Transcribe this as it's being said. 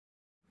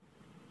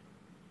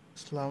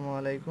আসসালামু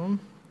আলাইকুম।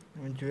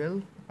 আমি জুয়েল।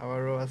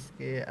 আবারও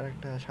আজকে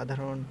আরেকটা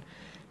সাধারণ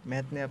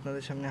ম্যাথ নিয়ে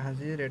আপনাদের সামনে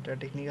হাজির। এটা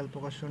টেকনিক্যাল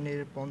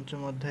প্রকাশনীর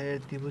পঞ্চম অধ্যায়ের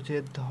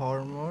ত্রিভুজের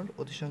ধর্মর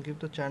অতি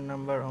সংক্ষিপ্ত 4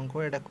 নম্বর অঙ্ক।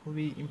 এটা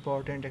খুবই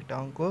ইম্পর্ট্যান্ট একটা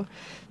অঙ্ক,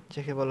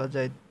 যাকে বলা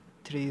যায়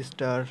 3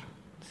 স্টার।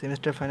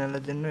 সেমিস্টার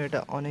ফাইনালের জন্য এটা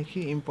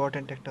অনেকই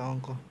ইম্পর্ট্যান্ট একটা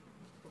অঙ্ক।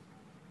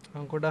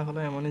 অঙ্কটা হলো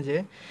এমনই যে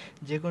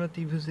যে কোনো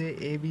ত্রিভুজে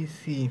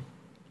এবিসি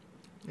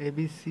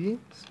এবিসি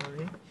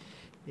সরি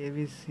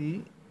এবিসি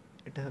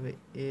এটা হবে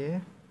এ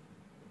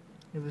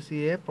এবিসি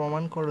এ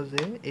প্রমাণ করো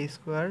যে এ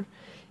square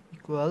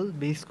equal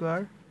B square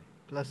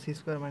plus C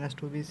square minus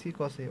 2bc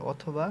কস এ,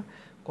 অথবা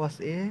কস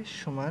এ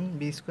সমান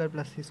B square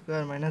plus C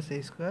square minus এ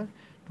স্কোয়ার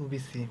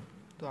 2bc।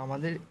 তো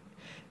আমাদের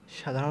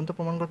সাধারণত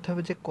প্রমাণ করতে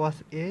হবে যে কস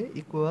এ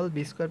equal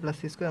B square plus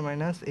C square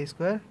minus এ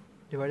স্কোয়ার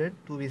ডিভাইডেড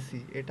 2bc।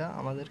 এটা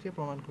আমাদেরকে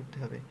প্রমাণ করতে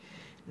হবে।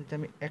 যদি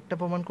আমি একটা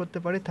প্রমাণ করতে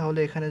পারি তাহলে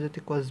এখানে যদি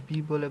কস বি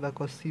বলে বা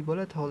কস সি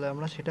বলে তাহলে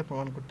আমরা সেটা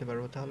প্রমাণ করতে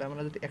পারবো। তাহলে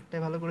আমরা যদি একটাই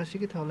ভালো করে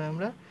শিখি তাহলে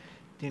আমরা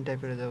তিনটায়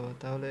পেরে যাব।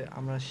 তাহলে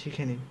আমরা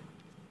শিখে নিই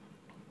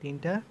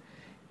তিনটা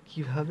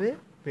কিভাবে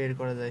বের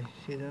করা যায়।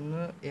 সেই জন্য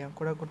এই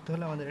অঙ্কটা করতে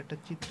হলে আমাদের একটা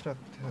চিত্র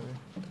আঁকতে হবে।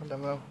 তাহলে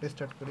আমরা অঙ্কটা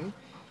স্টার্ট করি।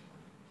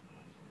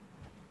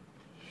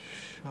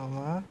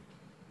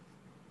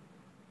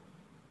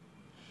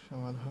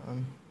 সমাধান।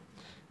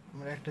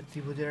 আমরা একটা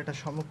ত্রিভুজের, একটা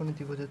সমকোণী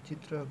ত্রিভুজের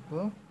চিত্র আঁকবো।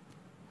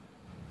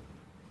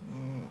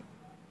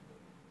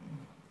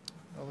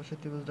 অবশ্যই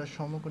ত্রিভুজটা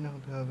সমকোণী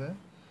হতে হবে।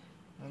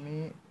 আমি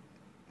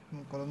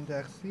কলম দিয়ে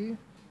আঁকছি,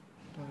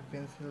 তুমি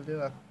পেন্সিল দিয়ে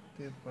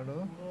আঁকতে পারো।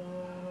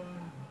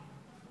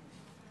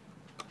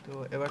 তো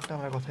এবারটা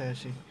আমরা কথায়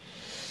আসি।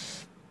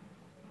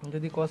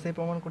 যদি কস এ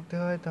প্রমাণ করতে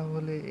হয়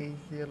তাহলে এই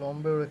যে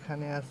লম্বের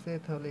এখানে আছে,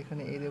 তাহলে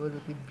এখানে এ দেবো।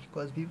 যদি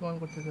কস বি প্রমাণ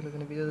করতে হয় তাহলে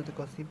এখানে বি দেবো। যদি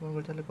কস সি প্রমাণ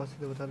করতে তাহলে কস সি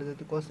দেবো। তাহলে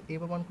যদি কস এ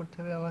প্রমাণ করতে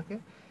হবে আমাকে,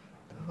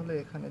 তাহলে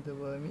এখানে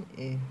দেবো আমি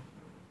এ,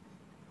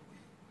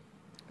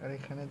 আর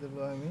এখানে দেবো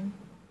আমি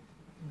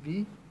বি,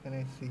 এখানে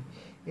সি।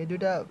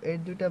 এই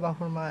দুইটা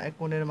বাহুর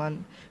কোণের মান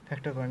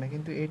ফ্যাক্টর করে না,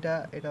 কিন্তু এটা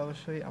এটা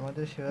অবশ্যই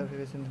আমাদের সেভাবে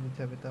ভেবেচিন্তে দিতে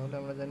হবে। তাহলে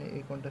আমরা জানি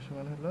এই কোণটা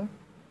সমান হলো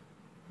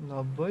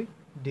 90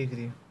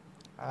 ডিগ্রি।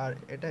 আর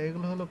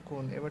এগুলো হলো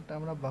কোণ। এবারটা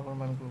আমরা বাহুর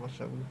মানগুলো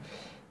বসাবো।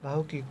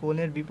 বাহু কি?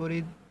 কোণের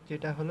বিপরীত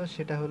যেটা হলো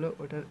সেটা হলো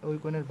ওই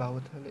কোণের বাহু।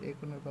 তাহলে এ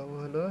কোণের বাহু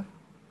হলো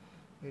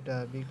এটা,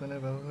 বি কোণের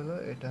বাহু হলো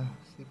এটা,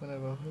 সি কোণের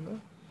বাহু হলো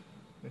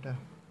এটা।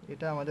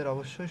 এটা আমাদের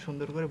অবশ্যই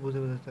সুন্দর করে বুঝে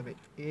বুঝতে হবে।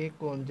 এ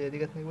কোণ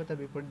যেদিকে থাকবে তার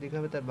বিপরীত দিকে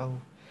হবে তার বাহু।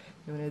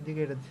 যেমন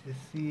এদিকে এটা দিচ্ছে,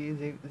 সি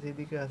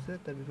যেদিকে আছে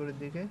তার বিপরীত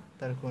দিকে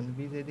তার কোণ,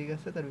 বি যেদিকে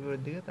আছে তার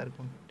বিপরীত দিকে তার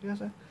কোণ। ঠিক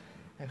আছে,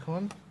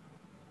 এখন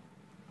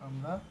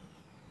আমরা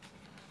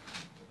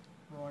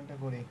প্রমাণটা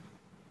করি।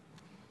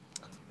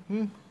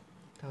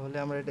 তাহলে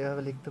আমরা এটা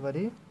এভাবে লিখতে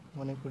পারি।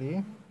 মনে করি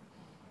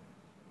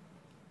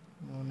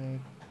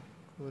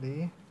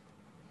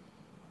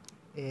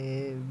এ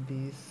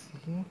বি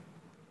সি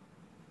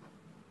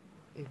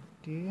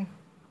একটি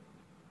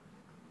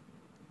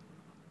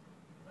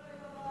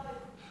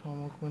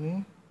সমকোণী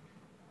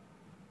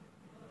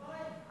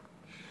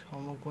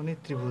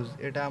ত্রিভুজ,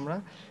 এটা আমরা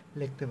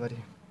লিখতে পারি।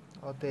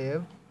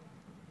 অতএব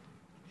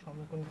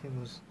সমকোণী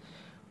ত্রিভুজ,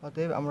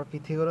 অতএব আমরা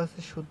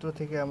পিথাগোরাসের সূত্র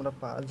থেকে আমরা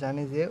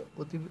জানি যে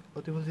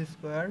অতিভুজ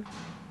স্কোয়ার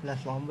প্লাস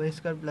লম্ব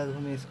স্কোয়ার প্লাস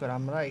ভূমি স্কোয়ার।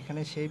 আমরা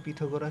এখানে সেই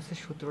পিথাগোরাসের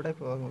সূত্রটাই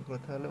প্রয়োগ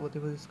করতে হলে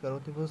অতিভুজ স্কোয়ার,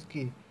 অতিভুজ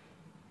কি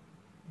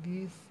B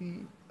C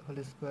whole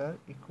square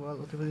equal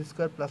অতিভুজ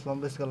স্কোয়ার প্লাস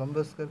লম্ব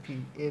স্কোয়ার কি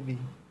এ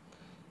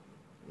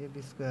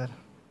বি স্কোয়ার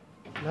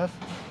প্লাস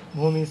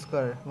ভূমি,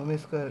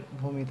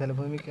 তাহলে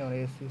ভূমি কি আমরা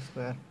এসি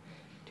স্কোয়ার।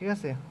 ঠিক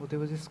আছে,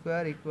 অতিভুজ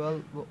স্কোয়ার ইকুয়াল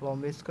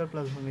লম্ব স্কোয়ার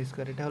প্লাস ভূমি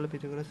স্কোয়ার, এটা হলো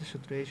পিথাগোরাসের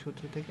সূত্র। এই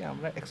সূত্র থেকে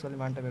আমরা অ্যাকচুয়ালি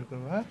মানটা বের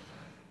করবো। হ্যাঁ,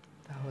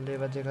 তাহলে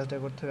এবার যে কাজটা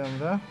করতে হবে,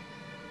 আমরা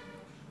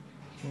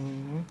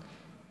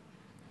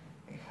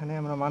এখানে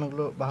আমরা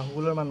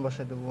বাহুগুলোর মান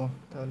বসাই দেবো।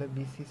 তাহলে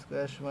বিসি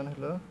স্কোয়ার সমান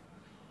হলো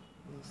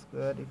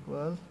square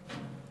equal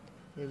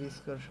A B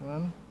square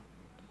সমান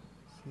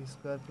C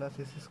square plus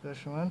AC square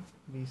সমান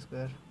বি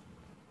স্কোয়ার,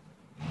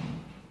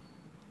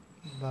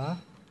 বা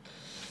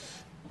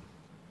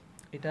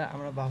এটা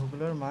আমরা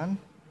বাহুগুলোর মান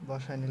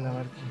বসাই নিলাম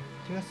আর কি।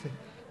 ঠিক আছে,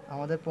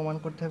 আমাদের প্রমাণ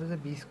করতে হবে যে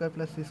B square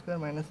plus C square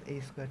minus এ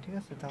স্কোয়ার। ঠিক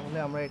আছে, তাহলে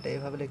আমরা এটা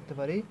এভাবে লিখতে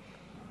পারি,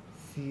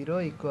 0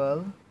 equal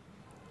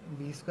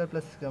B square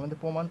plus C square. আমাদের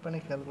প্রমাণ পানে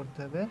খেয়াল করতে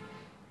হবে,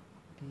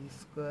 B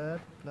square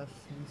plus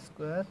C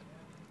square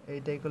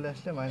এইটা ইকুয়াল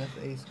আসলে মাইনাস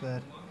এ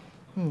স্কোয়ার।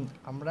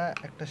 আমরা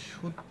একটা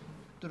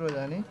সূত্র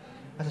জানি।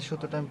 আচ্ছা,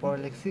 সূত্রটা আমি পরে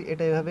লিখছি।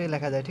 এটা এভাবেই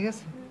লেখা যায়। ঠিক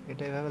আছে,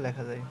 এটা এভাবে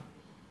লেখা যায়।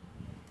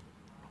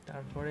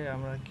 তারপরে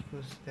আমরা কি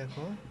করছি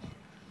দেখো,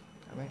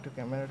 আমি একটু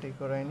ক্যামেরাটা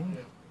করাইনি,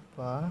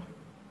 বা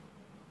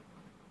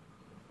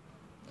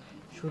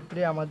সূত্রে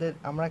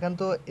আমরা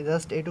কিন্তু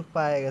জাস্ট এইটুক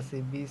পায়ে গেছি,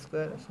 B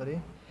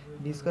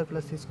square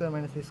plus C square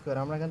minus C square.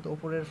 আমরা কিন্তু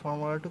উপরের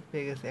ফর্মুলাটুক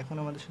পেয়ে গেছি। এখন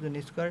আমাদের শুধু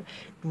স্কোয়ার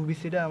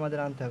 2bcটা আমাদের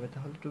আনতে হবে।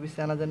 তাহলে 2bc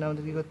আনার জন্য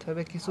আমাদের কী করতে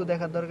হবে? কিছু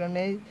দেখার দরকার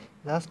নেই,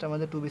 জাস্ট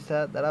আমাদের 2bc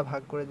দ্বারা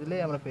ভাগ করে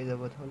দিলেই আমরা পেয়ে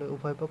যাবো। তাহলে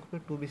উভয় পক্ষকে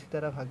 2bc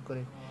দ্বারা ভাগ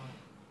করে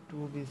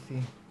 2bc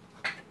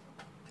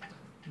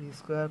B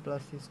square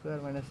plus C square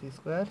minus C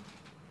square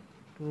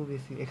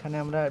 2bc, এখানে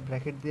আমরা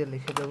ব্র্যাকেট দিয়ে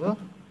লিখে দেবো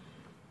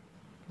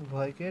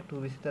উভয়কে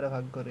 2bc দ্বারা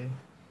ভাগ করে,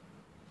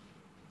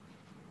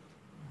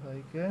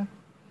 উভয়কে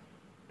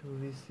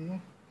 2bc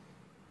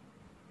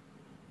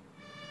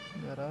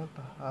দ্বারা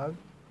ভাগ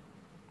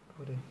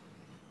করে।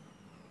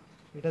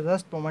 এটা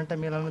জাস্ট প্রমাণটা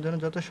মেলানোর জন্য,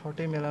 যত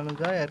শর্টে মেলানো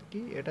যায় আর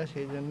কি, এটা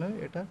সেই জন্য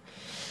এটা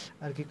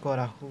আর কি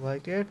করা,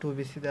 উভয়কে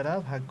 2bc দ্বারা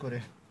ভাগ করে।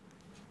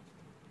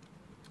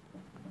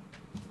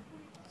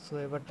 সো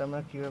এবারটা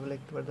আমরা কীভাবে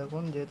লিখতে পারি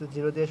দেখুন, যেহেতু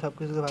 0 দিয়ে সব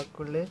কিছুকে ভাগ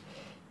করলে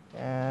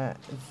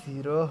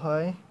 0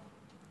 হয়,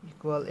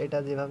 ইকুয়াল এটা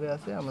যেভাবে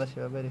আছে আমরা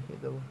সেভাবে রেখে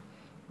দেবো,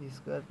 B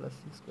square plus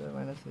C square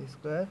minus এ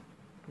স্কোয়ার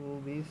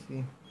 2bc।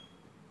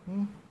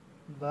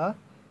 বা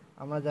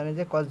আমরা জানি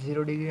যে cos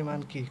 0 ডিগ্রির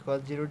মান কি, cos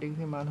 0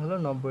 ডিগ্রির মান হলো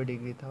 90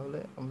 ডিগ্রি, তাহলে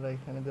আমরা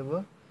এখানে দেব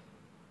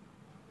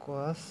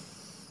cos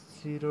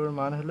 0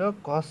 মান হলো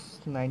cos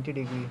 90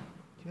 ডিগ্রি,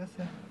 ঠিক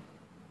আছে।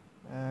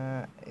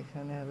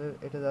 এখানে হবে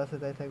এটা যা আছে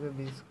তাই থাকবে,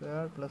 B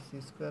square plus C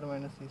square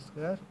minus C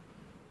square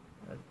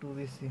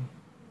 2bc।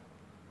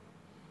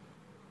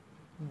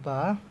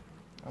 বা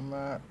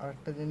আমরা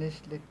আরেকটা জিনিস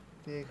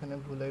লিখতে এখানে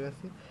ভুলে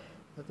গেছি,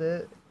 তাতে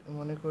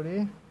মনে করি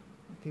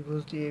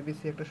ত্রিভুজটি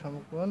এবিসি একটা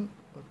সমকোণ,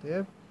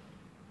 অতএব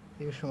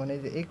এর সমান এই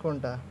যে এই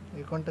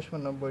কোণটা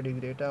সমান 90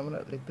 ডিগ্রি, এটা আমরা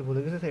লিখতে ভুলে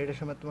গেছি, এটার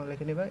সময় তোমরা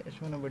লিখে নিবা এর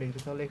সমান 90 ডিগ্রি।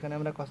 তাহলে এখানে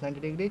আমরা cos 90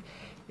 ডিগ্রি,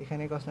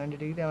 এখানে cos 90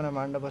 ডিগ্রি আমরা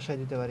মানটা বসায়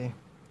দিতে পারি।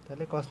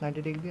 তাহলে cos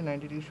 90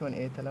 ডিগ্রি সমান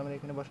a, তাহলে আমরা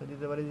এখানে বসায়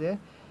দিতে পারি যে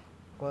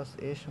cos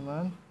a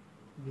সমান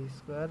B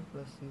square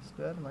plus C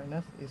square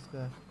minus এ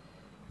স্কোয়ার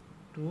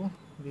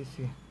 2bc।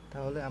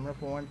 তাহলে আমরা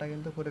প্রমাণটা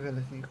কিন্তু করে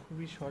ফেলেছি,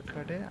 খুবই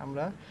শর্টকাটে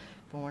আমরা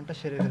প্রমাণটা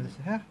সেরে ফেলেছি।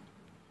 হ্যাঁ,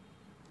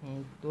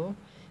 তো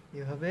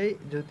এভাবেই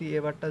যদি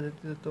এবারটা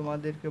যদি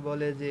তোমাদেরকে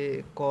বলে যে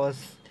cos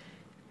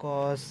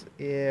cos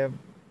এ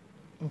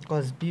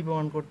cos b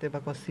প্রমাণ করতে বা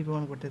cos c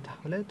প্রমাণ করতে,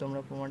 তাহলে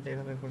তোমরা প্রমাণটা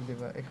এভাবে করে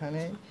দেবা।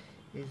 এখানে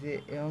এই যে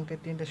এই অঙ্কের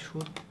 3টা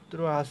সূত্র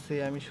আছে,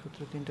 আমি সূত্র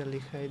 3টা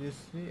লিখাই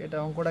দিচ্ছি, এটা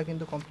অঙ্কটা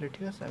কিন্তু কমপ্লিট,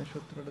 ঠিক আছে। আমি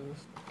সূত্রটা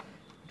জাস্ট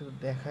একটু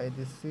দেখাই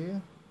দিচ্ছি।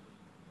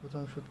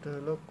 প্রথম সূত্র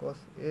হলো cos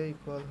a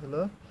ইকুয়াল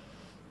হলো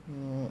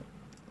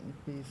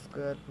B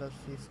square plus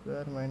C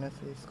square minus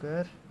এ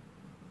স্কোয়ার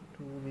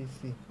 2bc,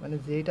 মানে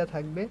যেইটা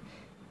থাকবে,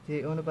 যে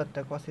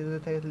অনুপাতটা cos a যদি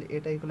থাকে তাহলে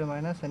এটা ইকুয়াল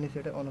মাইনাস আর নিচে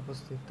এটা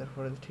অনুপস্থিত,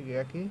 তারপরে ঠিক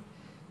একই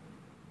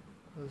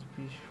cos b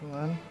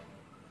সমান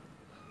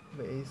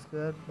a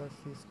square plus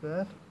C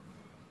square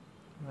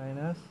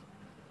minus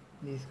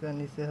B square,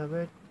 নিচে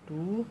হবে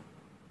 2,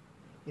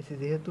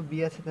 যেহেতু বি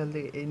আছে তাহলে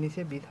এই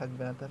নিচে বি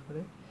থাকবে না,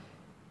 তারপরে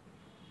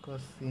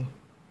cos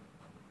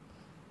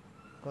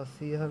c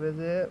হবে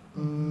যে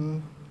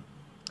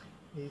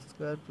a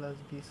square plus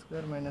B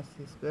square minus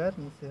C square,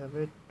 নিচে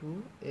হবে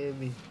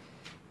 2ab।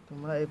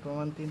 তোমরা এই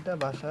প্রমাণ 3টা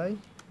বাসায়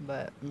বা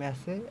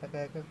ম্যাথে একা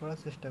একা করার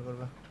চেষ্টা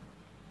করবা,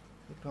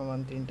 এই প্রমাণ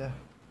 3টা।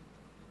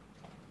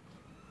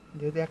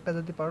 যেহেতু একটা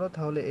যদি পারো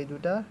তাহলে এই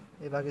দুটা,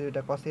 এই বাকি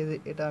দুইটা cos a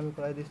এটা আমি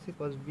করাই দিচ্ছি,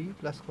 cos b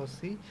plus cos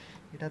c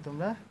এটা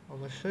তোমরা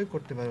অবশ্যই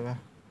করতে পারবা।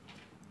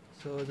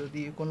 সো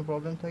যদি কোনো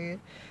প্রবলেম থাকে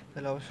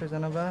তাহলে অবশ্যই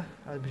জানাবা,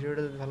 আর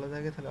ভিডিওটা যদি ভালো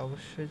থাকে তাহলে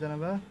অবশ্যই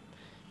জানাবা।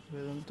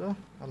 পর্যন্ত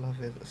আল্লাহ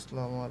হাফেজ,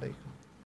 আসসালামু আলাইকুম।